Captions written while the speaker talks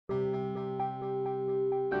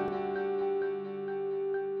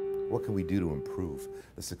What can we do to improve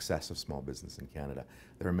the success of small business in Canada?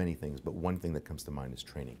 There are many things, but one thing that comes to mind is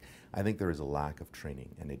training. I think there is a lack of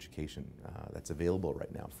training and education that's available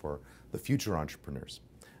right now for the future entrepreneurs,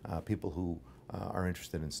 people who are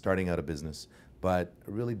interested in starting out a business, but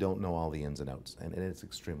really don't know all the ins and outs, and it's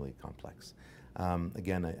extremely complex.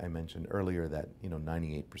 Again, I mentioned earlier that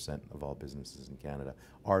 98% of all businesses in Canada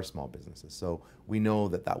are small businesses, so we know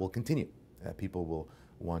that that will continue. People will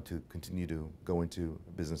want to continue to go into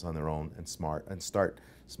business on their own and start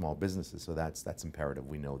small businesses, so that's imperative.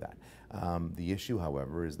 We know that. The issue,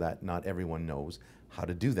 however, is that not everyone knows how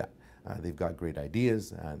to do that. They've got great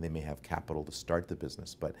ideas, they may have capital to start the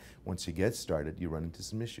business, but once you get started, you run into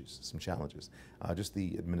some issues, some challenges. Just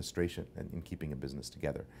the administration in keeping a business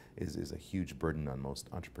together is a huge burden on most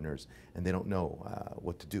entrepreneurs, and they don't know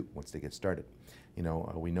what to do once they get started.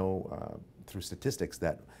 We know through statistics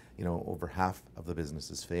that over half of the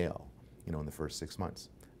businesses fail in the first 6 months.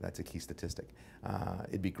 That's a key statistic.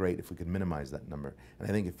 It'd be great if we could minimize that number, and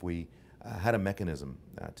I think if we had a mechanism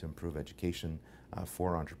to improve education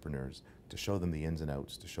for entrepreneurs, to show them the ins and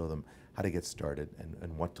outs, to show them how to get started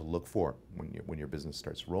and what to look for when your business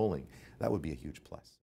starts rolling, that would be a huge plus.